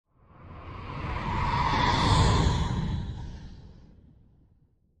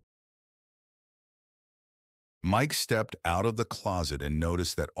Mike stepped out of the closet and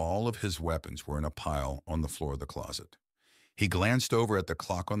noticed that all of his weapons were in a pile on the floor of the closet. He glanced over at the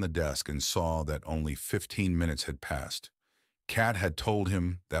clock on the desk and saw that only 15 minutes had passed. Kat had told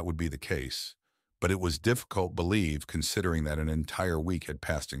him that would be the case, but it was difficult to believe considering that an entire week had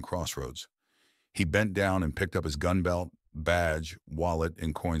passed in Crossroads. He bent down and picked up his gun belt, badge, wallet,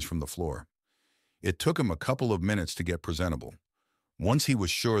 and coins from the floor. It took him a couple of minutes to get presentable. Once he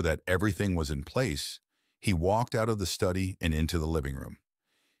was sure that everything was in place, he walked out of the study and into the living room.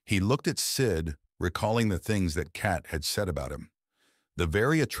 He looked at Sid, recalling the things that Kat had said about him. The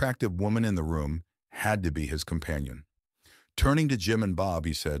very attractive woman in the room had to be his companion. Turning to Jim and Bob,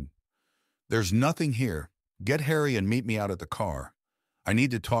 he said, "There's nothing here. Get Harry and meet me out at the car. I need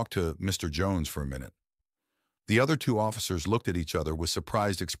to talk to Mr. Jones for a minute." The other two officers looked at each other with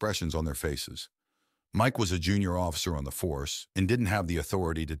surprised expressions on their faces. Mike was a junior officer on the force and didn't have the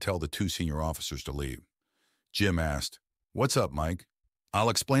authority to tell the two senior officers to leave. Jim asked, "What's up, Mike?" "I'll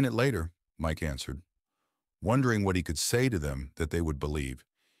explain it later," Mike answered. Wondering what he could say to them that they would believe,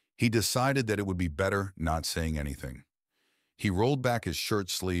 he decided that it would be better not saying anything. He rolled back his shirt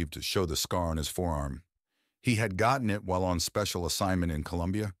sleeve to show the scar on his forearm. He had gotten it while on special assignment in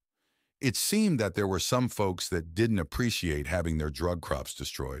Colombia. It seemed that there were some folks that didn't appreciate having their drug crops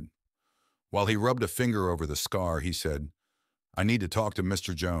destroyed. While he rubbed a finger over the scar, he said, "I need to talk to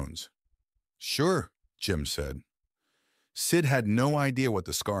Mr. Jones." "Sure," Jim said. Sid had no idea what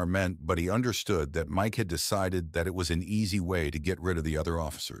the scar meant, but he understood that Mike had decided that it was an easy way to get rid of the other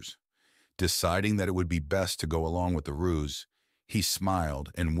officers. Deciding that it would be best to go along with the ruse, he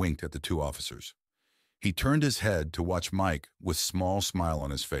smiled and winked at the two officers. He turned his head to watch Mike with a small smile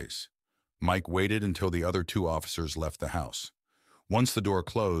on his face. Mike waited until the other two officers left the house. Once the door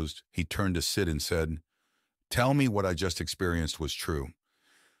closed, he turned to Sid and said, "Tell me what I just experienced was true.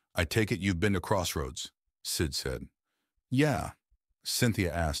 I take it you've been to Crossroads," Sid said. "Yeah."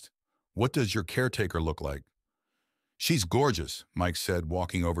 Cynthia asked, "What does your caretaker look like?" "She's gorgeous," Mike said,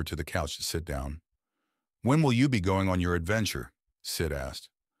 walking over to the couch to sit down. "When will you be going on your adventure?" Sid asked.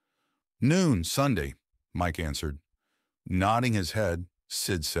 "Noon, Sunday," Mike answered. Nodding his head,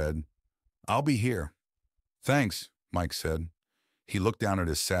 Sid said, "I'll be here." "Thanks," Mike said. He looked down at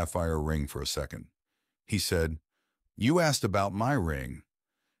his sapphire ring for a second. He said, "You asked about my ring."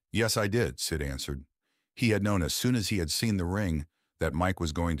 "Yes, I did," Sid answered. He had known as soon as he had seen the ring that Mike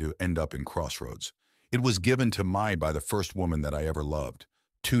was going to end up in Crossroads. It was given to Mai by the first woman that I ever loved,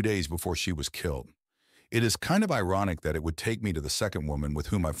 2 days before she was killed. "It is kind of ironic that it would take me to the second woman with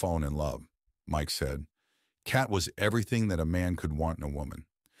whom I've fallen in love," Mike said. Kat was everything that a man could want in a woman.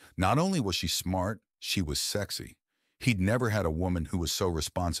 Not only was she smart, she was sexy. He'd never had a woman who was so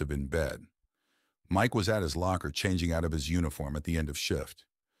responsive in bed. Mike was at his locker changing out of his uniform at the end of shift.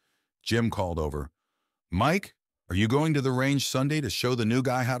 Jim called over, "Mike, are you going to the range Sunday to show the new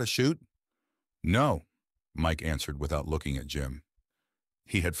guy how to shoot?" "No," Mike answered without looking at Jim.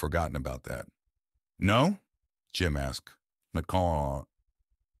 He had forgotten about that. "No?" Jim asked. McCall.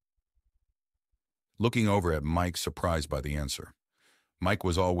 Looking over at Mike, surprised by the answer. Mike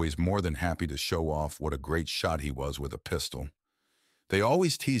was always more than happy to show off what a great shot he was with a pistol. They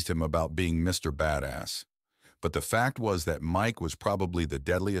always teased him about being Mr. Badass, but the fact was that Mike was probably the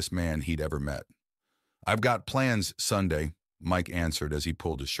deadliest man he'd ever met. "I've got plans Sunday," Mike answered as he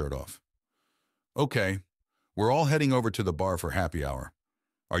pulled his shirt off. "Okay, we're all heading over to the bar for happy hour.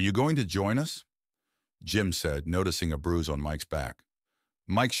 Are you going to join us?" Jim said, noticing a bruise on Mike's back.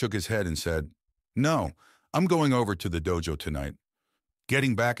 Mike shook his head and said, "No, I'm going over to the dojo tonight."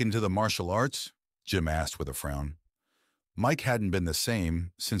 "Getting back into the martial arts?" Jim asked with a frown. Mike hadn't been the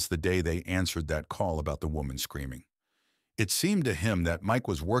same since the day they answered that call about the woman screaming. It seemed to him that Mike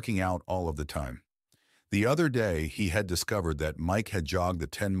was working out all of the time. The other day, he had discovered that Mike had jogged the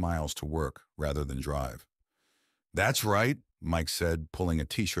 10 miles to work rather than drive. "That's right," Mike said, pulling a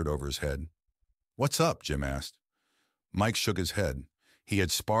t-shirt over his head. "What's up?" Jim asked. Mike shook his head. He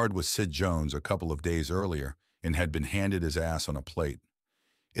had sparred with Sid Jones a couple of days earlier and had been handed his ass on a plate.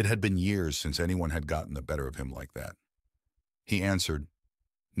 It had been years since anyone had gotten the better of him like that. He answered,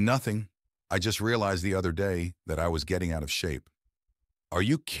 "Nothing. I just realized the other day that I was getting out of shape." "Are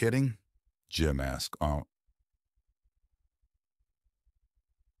you kidding?" Jim asked.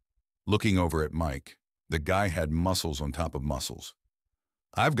 Looking over at Mike, the guy had muscles on top of muscles.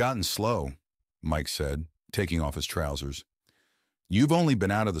 "I've gotten slow," Mike said, taking off his trousers. "You've only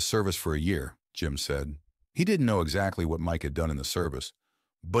been out of the service for a year," Jim said. He didn't know exactly what Mike had done in the service,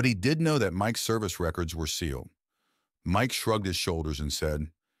 but he did know that Mike's service records were sealed. Mike shrugged his shoulders and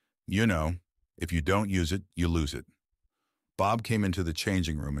said, "You know, if you don't use it, you lose it." Bob came into the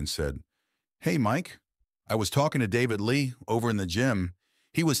changing room and said, "Hey, Mike, I was talking to David Lee over in the gym.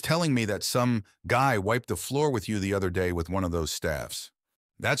 He was telling me that some guy wiped the floor with you the other day with one of those staffs.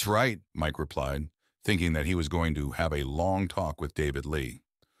 That's right, Mike replied, thinking that he was going to have a long talk with David Lee.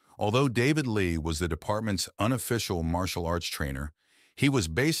 Although David Lee was the department's unofficial martial arts trainer, he was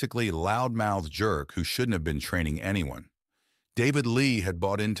basically a loudmouth jerk who shouldn't have been training anyone. David Lee had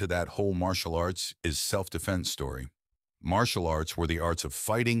bought into that whole martial arts is self-defense story. Martial arts were the arts of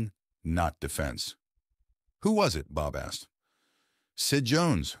fighting, not defense. Who was it? Bob asked. Sid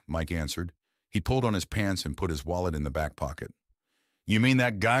Jones, Mike answered. He pulled on his pants and put his wallet in the back pocket. You mean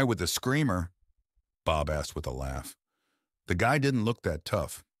that guy with the screamer? Bob asked with a laugh. The guy didn't look that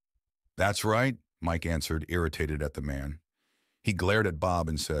tough. That's right, Mike answered, irritated at the man. He glared at Bob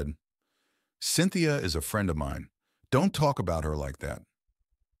and said, Cynthia is a friend of mine. Don't talk about her like that.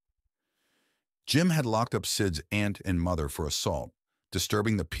 Jim had locked up Sid's aunt and mother for assault,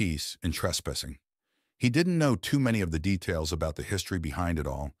 disturbing the peace, and trespassing. He didn't know too many of the details about the history behind it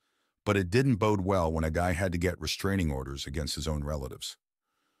all, but it didn't bode well when a guy had to get restraining orders against his own relatives.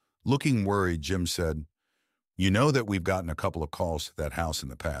 Looking worried, Jim said, You know that we've gotten a couple of calls to that house in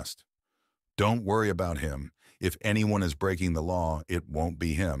the past. Don't worry about him. If anyone is breaking the law, it won't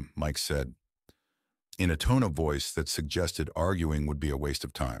be him, Mike said, in a tone of voice that suggested arguing would be a waste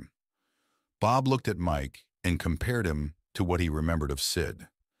of time. Bob looked at Mike and compared him to what he remembered of Sid.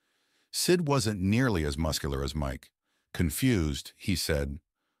 Sid wasn't nearly as muscular as Mike. Confused, he said,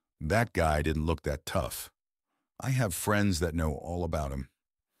 That guy didn't look that tough. I have friends that know all about him.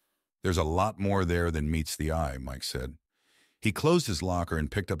 There's a lot more there than meets the eye, Mike said. He closed his locker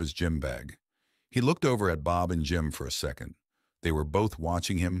and picked up his gym bag. He looked over at Bob and Jim for a second. They were both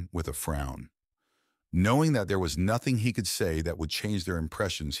watching him with a frown. Knowing that there was nothing he could say that would change their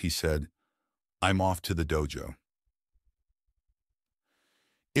impressions, he said, I'm off to the dojo.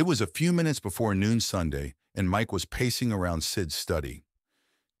 It was a few minutes before noon Sunday, and Mike was pacing around Sid's study.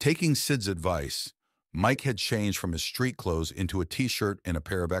 Taking Sid's advice, Mike had changed from his street clothes into a t-shirt and a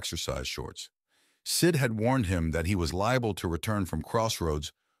pair of exercise shorts. Sid had warned him that he was liable to return from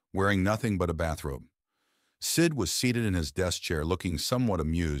Crossroads wearing nothing but a bathrobe. Sid was seated in his desk chair looking somewhat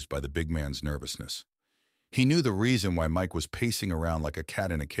amused by the big man's nervousness. He knew the reason why Mike was pacing around like a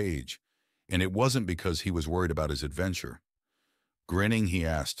cat in a cage, and it wasn't because he was worried about his adventure. Grinning, he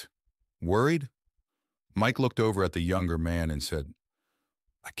asked, Worried? Mike looked over at the younger man and said,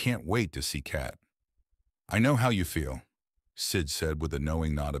 I can't wait to see Kat. I know how you feel, Sid said with a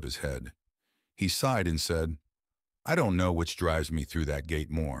knowing nod of his head. He sighed and said, I don't know which drives me through that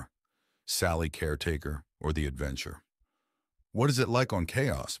gate more, Sally caretaker or the adventure. What is it like on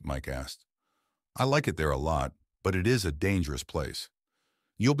Chaos? Mike asked. I like it there a lot, but it is a dangerous place.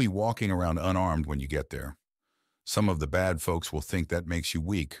 You'll be walking around unarmed when you get there. Some of the bad folks will think that makes you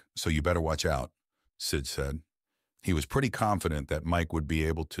weak, so you better watch out, Sid said. He was pretty confident that Mike would be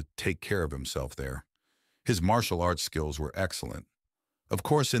able to take care of himself there. His martial arts skills were excellent. Of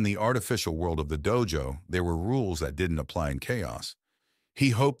course, in the artificial world of the dojo, there were rules that didn't apply in Chaos.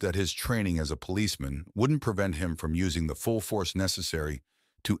 He hoped that his training as a policeman wouldn't prevent him from using the full force necessary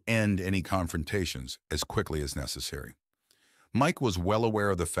to end any confrontations as quickly as necessary. Mike was well aware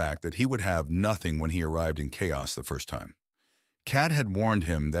of the fact that he would have nothing when he arrived in Chaos the first time. Kat had warned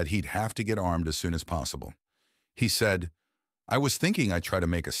him that he'd have to get armed as soon as possible. He said, I was thinking I'd try to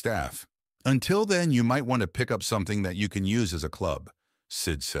make a staff. Until then, you might want to pick up something that you can use as a club,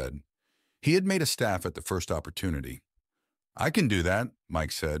 Sid said. He had made a staff at the first opportunity. I can do that,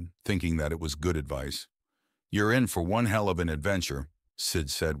 Mike said, thinking that it was good advice. You're in for one hell of an adventure,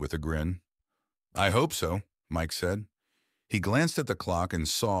 Sid said with a grin. I hope so, Mike said. He glanced at the clock and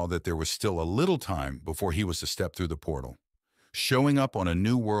saw that there was still a little time before he was to step through the portal. Showing up on a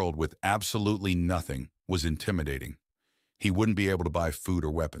new world with absolutely nothing was intimidating. He wouldn't be able to buy food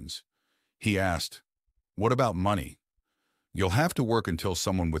or weapons. He asked, What about money? You'll have to work until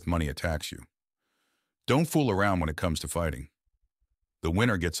someone with money attacks you. Don't fool around when it comes to fighting. The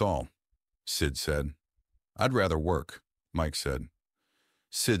winner gets all, Sid said. I'd rather work, Mike said.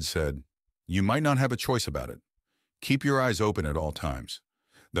 Sid said, You might not have a choice about it. Keep your eyes open at all times.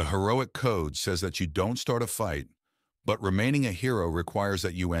 The heroic code says that you don't start a fight, but remaining a hero requires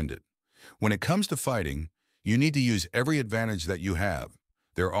that you end it. When it comes to fighting, you need to use every advantage that you have.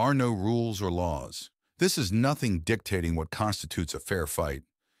 There are no rules or laws. This is nothing dictating what constitutes a fair fight.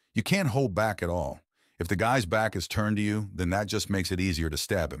 You can't hold back at all. If the guy's back is turned to you, then that just makes it easier to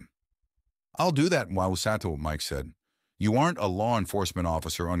stab him. I'll do that, Wawasato, Mike said. You aren't a law enforcement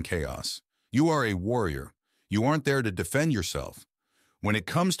officer on Chaos. You are a warrior. You aren't there to defend yourself. When it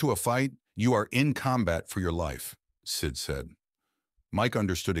comes to a fight, you are in combat for your life, Sid said. Mike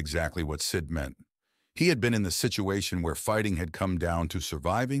understood exactly what Sid meant. He had been in the situation where fighting had come down to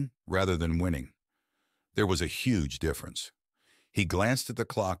surviving rather than winning. There was a huge difference. He glanced at the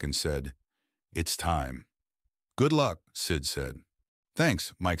clock and said, "It's time." "Good luck," Sid said.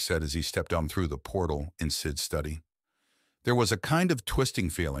 "Thanks," Mike said as he stepped on through the portal in Sid's study. There was a kind of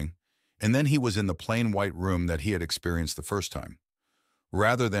twisting feeling, and then he was in the plain white room that he had experienced the first time.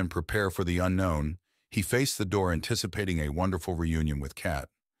 Rather than prepare for the unknown, he faced the door anticipating a wonderful reunion with Kat.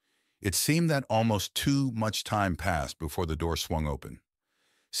 It seemed that almost too much time passed before the door swung open.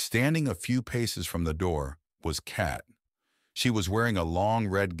 Standing a few paces from the door was Kat. She was wearing a long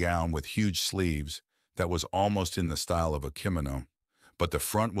red gown with huge sleeves that was almost in the style of a kimono, but the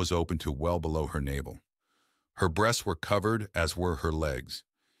front was open to well below her navel. Her breasts were covered, as were her legs.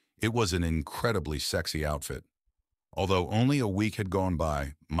 It was an incredibly sexy outfit. Although only a week had gone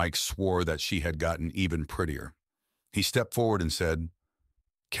by, Mike swore that she had gotten even prettier. He stepped forward and said,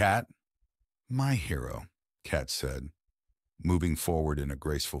 "Kat?" "My hero," Kat said, moving forward in a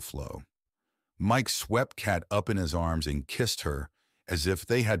graceful flow. Mike swept Kat up in his arms and kissed her as if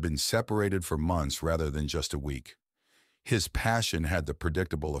they had been separated for months rather than just a week. His passion had the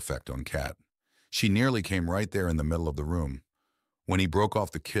predictable effect on Kat. She nearly came right there in the middle of the room. When he broke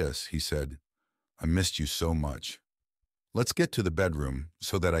off the kiss, he said, "I missed you so much. Let's get to the bedroom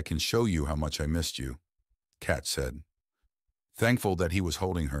so that I can show you how much I missed you," Kat said. Thankful that he was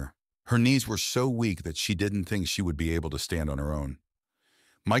holding her. Her knees were so weak that she didn't think she would be able to stand on her own.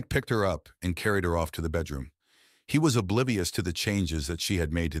 Mike picked her up and carried her off to the bedroom. He was oblivious to the changes that she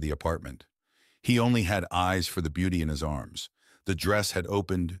had made to the apartment. He only had eyes for the beauty in his arms. The dress had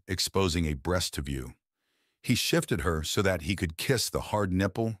opened, exposing a breast to view. He shifted her so that he could kiss the hard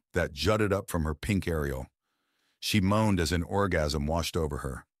nipple that jutted up from her pink areola. She moaned as an orgasm washed over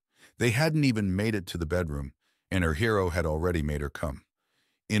her. They hadn't even made it to the bedroom, and her hero had already made her come.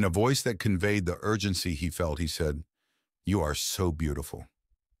 In a voice that conveyed the urgency he felt, he said, "You are so beautiful."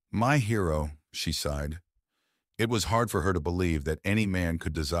 "My hero," she sighed. It was hard for her to believe that any man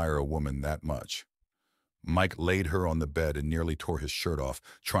could desire a woman that much. Mike laid her on the bed and nearly tore his shirt off,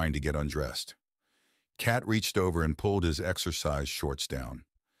 trying to get undressed. Kat reached over and pulled his exercise shorts down.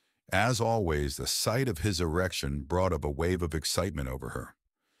 As always, the sight of his erection brought up a wave of excitement over her.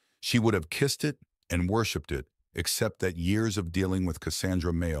 She would have kissed it and worshipped it, except that years of dealing with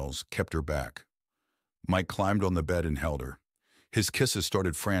Cassandra males kept her back. Mike climbed on the bed and held her. His kisses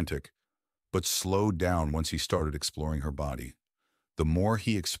started frantic, but slowed down once he started exploring her body. The more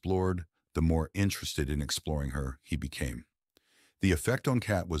he explored, the more interested in exploring her he became. The effect on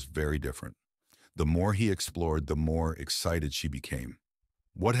Kat was very different. The more he explored, the more excited she became.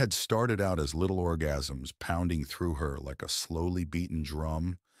 What had started out as little orgasms pounding through her like a slowly beaten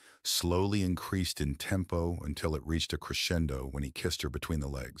drum slowly increased in tempo until it reached a crescendo when he kissed her between the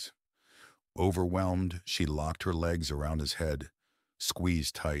legs. Overwhelmed, she locked her legs around his head,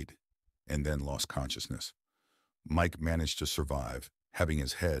 squeezed tight, and then lost consciousness. Mike managed to survive, having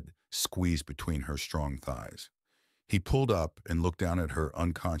his head squeezed between her strong thighs. He pulled up and looked down at her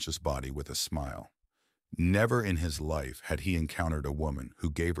unconscious body with a smile. Never in his life had he encountered a woman who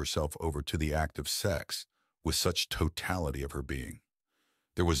gave herself over to the act of sex with such totality of her being.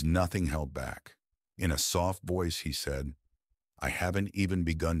 There was nothing held back. In a soft voice, he said, "I haven't even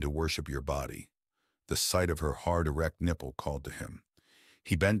begun to worship your body." The sight of her hard, erect nipple called to him.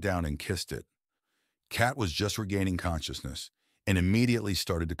 He bent down and kissed it. Kat was just regaining consciousness and immediately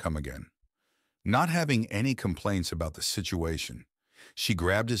started to come again. Not having any complaints about the situation, she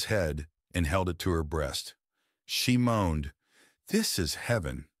grabbed his head and held it to her breast. She moaned, "This is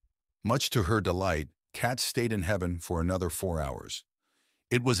heaven." Much to her delight, Kat stayed in heaven for another 4 hours.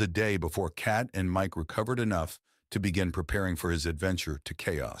 It was a day before Kat and Mike recovered enough to begin preparing for his adventure to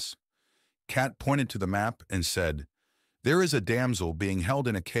chaos. Kat pointed to the map and said, "There is a damsel being held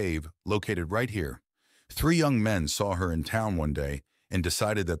in a cave located right here. 3 young men saw her in town one day and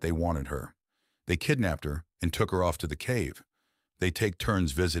decided that they wanted her. They kidnapped her and took her off to the cave. They take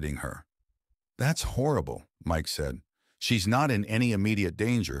turns visiting her." "That's horrible," Mike said. "She's not in any immediate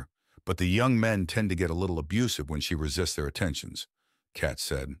danger, but the young men tend to get a little abusive when she resists their attentions," Kat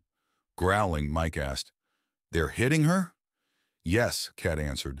said. Growling, Mike asked, "They're hitting her?" "Yes," Kat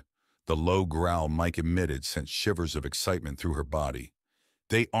answered. The low growl Mike emitted sent shivers of excitement through her body.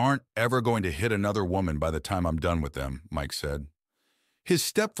 "They aren't ever going to hit another woman by the time I'm done with them," Mike said. His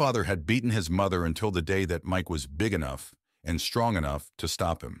stepfather had beaten his mother until the day that Mike was big enough and strong enough to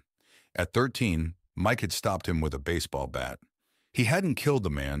stop him. At 13, Mike had stopped him with a baseball bat. He hadn't killed the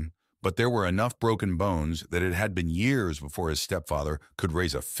man, but there were enough broken bones that it had been years before his stepfather could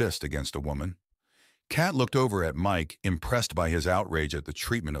raise a fist against a woman. Kat looked over at Mike, impressed by his outrage at the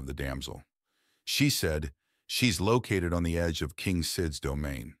treatment of the damsel. She said, "She's located on the edge of King Sid's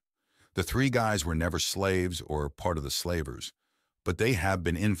domain." The three guys were never slaves or part of the slavers, but they have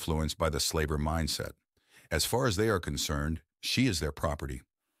been influenced by the slaver mindset. As far as they are concerned, she is their property.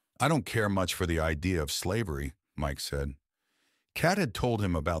 "I don't care much for the idea of slavery," Mike said. Kat had told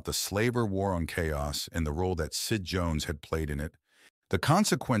him about the slaver war on Chaos and the role that Sid Jones had played in it. The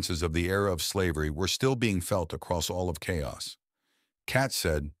consequences of the era of slavery were still being felt across all of Chaos. Kat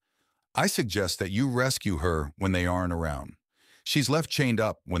said, "I suggest that you rescue her when they aren't around. She's left chained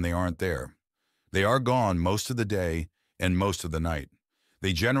up when they aren't there. They are gone most of the day and most of the night.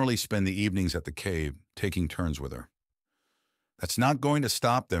 They generally spend the evenings at the cave, taking turns with her." "That's not going to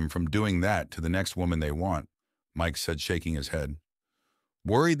stop them from doing that to the next woman they want," Mike said, shaking his head.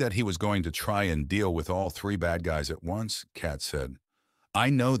 Worried that he was going to try and deal with all three bad guys at once, Kat said, "I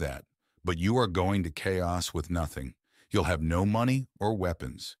know that, but you are going to Chaos with nothing. You'll have no money or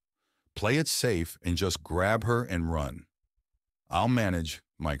weapons. Play it safe and just grab her and run." "I'll manage,"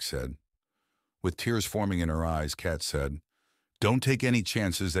 Mike said. With tears forming in her eyes, Kat said, "Don't take any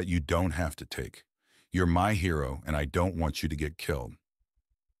chances that you don't have to take. You're my hero, and I don't want you to get killed."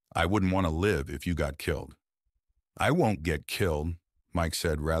 "I wouldn't want to live if you got killed." "I won't get killed," Mike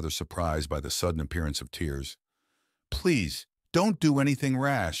said, rather surprised by the sudden appearance of tears. "Please, don't do anything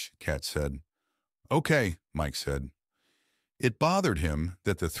rash," Kat said. "Okay," Mike said. It bothered him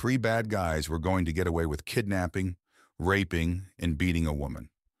that the three bad guys were going to get away with kidnapping, raping, and beating a woman.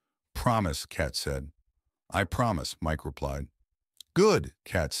 "Promise," Kat said. "I promise," Mike replied. "Good,"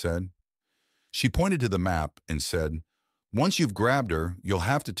 Kat said. She pointed to the map and said, "Once you've grabbed her, you'll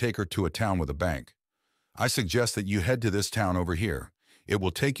have to take her to a town with a bank. I suggest that you head to this town over here. It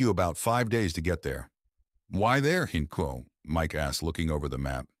will take you about 5 days to get there." "Why there, Hinko?" Mike asked, looking over the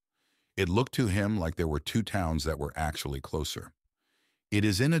map. It looked to him like there were two towns that were actually closer. "It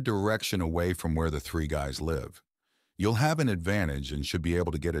is in a direction away from where the three guys live. You'll have an advantage and should be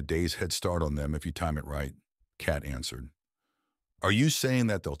able to get a day's head start on them if you time it right," Kat answered. "Are you saying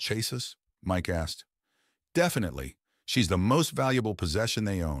that they'll chase us?" Mike asked. "Definitely. She's the most valuable possession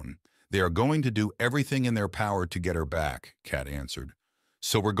they own. They are going to do everything in their power to get her back," Kat answered.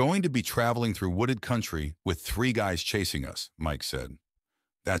 "So we're going to be traveling through wooded country with three guys chasing us," Mike said.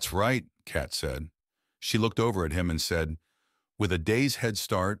 "That's right," Kat said. She looked over at him and said, "With a day's head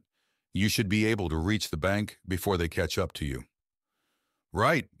start, you should be able to reach the bank before they catch up to you."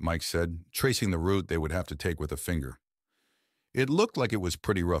 "Right," Mike said, tracing the route they would have to take with a finger. It looked like it was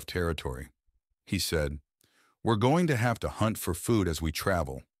pretty rough territory. He said, "We're going to have to hunt for food as we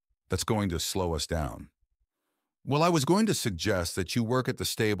travel. That's going to slow us down." "Well, I was going to suggest that you work at the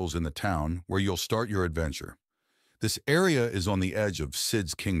stables in the town where you'll start your adventure. This area is on the edge of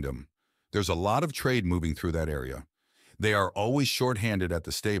Sid's kingdom. There's a lot of trade moving through that area. They are always short-handed at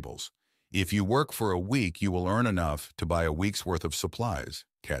the stables. If you work for a week, you will earn enough to buy a week's worth of supplies,"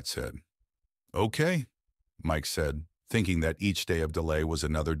 Kat said. "Okay," Mike said, thinking that each day of delay was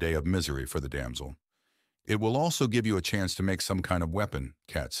another day of misery for the damsel. "It will also give you a chance to make some kind of weapon,"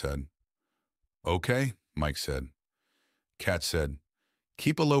 Kat said. "Okay," Mike said. Kat said,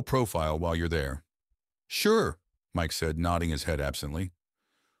 "Keep a low profile while you're there." "Sure," Mike said, nodding his head absently.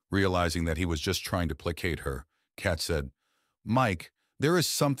 Realizing that he was just trying to placate her, Kat said, "Mike, there is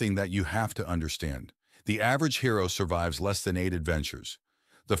something that you have to understand. The average hero survives less than 8 adventures.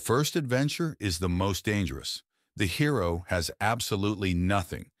 The first adventure is the most dangerous. The hero has absolutely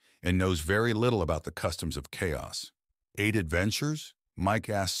nothing and knows very little about the customs of chaos." "8 adventures?" Mike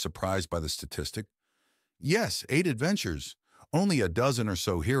asked, surprised by the statistic. "Yes, 8 adventures. Only a dozen or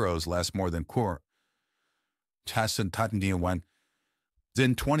so heroes last more than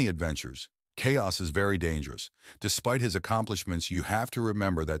then 20 adventures. Chaos is very dangerous. Despite his accomplishments, you have to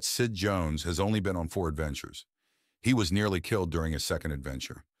remember that Sid Jones has only been on 4 adventures. He was nearly killed during his second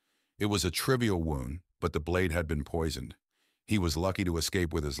adventure. It was a trivial wound, but the blade had been poisoned. He was lucky to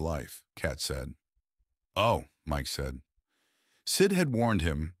escape with his life," Kat said. "Oh," Mike said. Sid had warned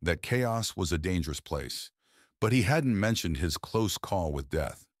him that Chaos was a dangerous place, but he hadn't mentioned his close call with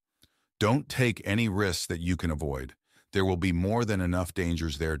death. "Don't take any risks that you can avoid. There will be more than enough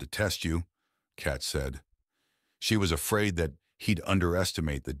dangers there to test you," Kat said. She was afraid that he'd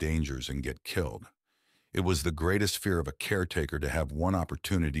underestimate the dangers and get killed. It was the greatest fear of a caretaker to have one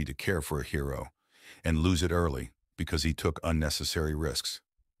opportunity to care for a hero and lose it early because he took unnecessary risks.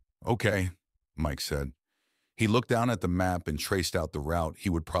 "Okay," Mike said. He looked down at the map and traced out the route he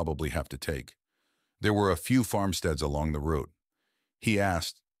would probably have to take. There were a few farmsteads along the route. He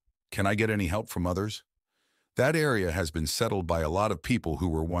asked, "Can I get any help from others?" "That area has been settled by a lot of people who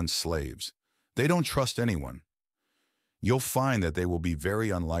were once slaves. They don't trust anyone. You'll find that they will be very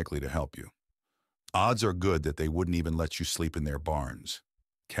unlikely to help you." Odds are good that they wouldn't even let you sleep in their barns,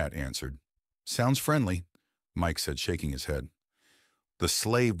 Kat answered. Sounds friendly, Mike said, shaking his head. The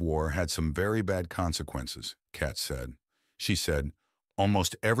slave war had some very bad consequences, Kat said. She said,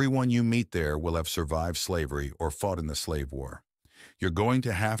 almost everyone you meet there will have survived slavery or fought in the slave war. You're going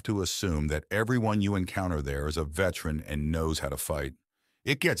to have to assume that everyone you encounter there is a veteran and knows how to fight.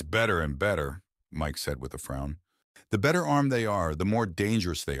 It gets better and better, Mike said with a frown. The better armed they are, the more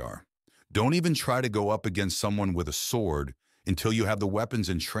dangerous they are. Don't even try to go up against someone with a sword until you have the weapons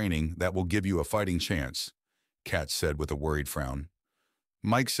and training that will give you a fighting chance, Kat said with a worried frown.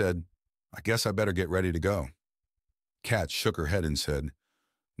 Mike said, I guess I better get ready to go. Kat shook her head and said,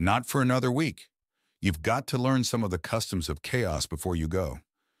 Not for another week. You've got to learn some of the customs of chaos before you go.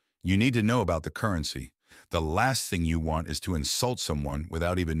 You need to know about the currency. The last thing you want is to insult someone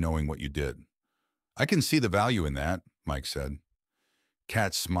without even knowing what you did. I can see the value in that, Mike said.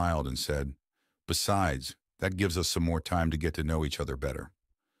 Kat smiled and said, Besides, that gives us some more time to get to know each other better.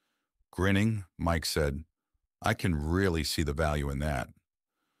 Grinning, Mike said, I can really see the value in that.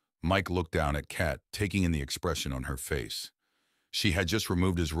 Mike looked down at Kat, taking in the expression on her face. She had just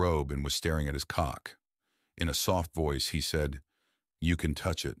removed his robe and was staring at his cock. In a soft voice, he said, You can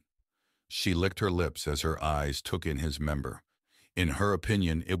touch it. She licked her lips as her eyes took in his member. In her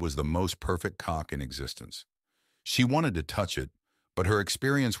opinion, it was the most perfect cock in existence. She wanted to touch it, but her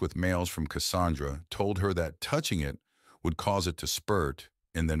experience with males from Cassandra told her that touching it would cause it to spurt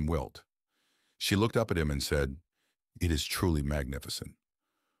and then wilt. She looked up at him and said, It is truly magnificent.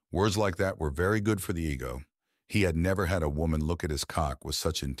 Words like that were very good for the ego. He had never had a woman look at his cock with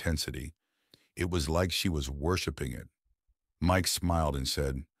such intensity. It was like she was worshiping it. Mike smiled and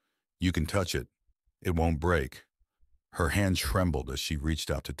said, You can touch it. It won't break. Her hand trembled as she reached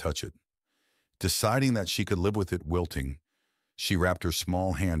out to touch it. Deciding that she could live with it wilting, she wrapped her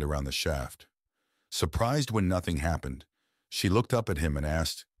small hand around the shaft. Surprised when nothing happened, she looked up at him and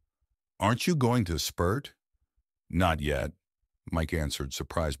asked, Aren't you going to spurt? Not yet, Mike answered,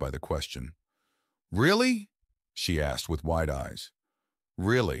 surprised by the question. Really? She asked with wide eyes.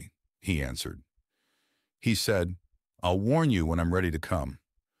 Really, he answered. He said, I'll warn you when I'm ready to come.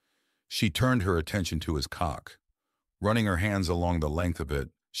 She turned her attention to his cock. Running her hands along the length of it,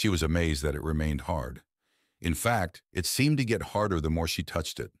 she was amazed that it remained hard. In fact, it seemed to get harder the more she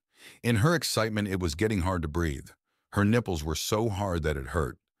touched it. In her excitement, it was getting hard to breathe. Her nipples were so hard that it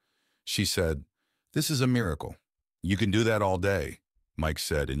hurt. She said, This is a miracle. You can do that all day, Mike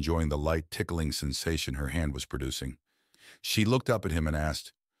said, enjoying the light tickling sensation her hand was producing. She looked up at him and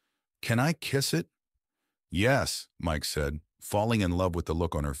asked, Can I kiss it? Yes, Mike said, falling in love with the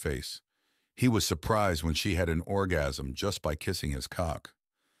look on her face. He was surprised when she had an orgasm just by kissing his cock.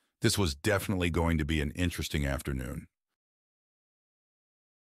 This was definitely going to be an interesting afternoon.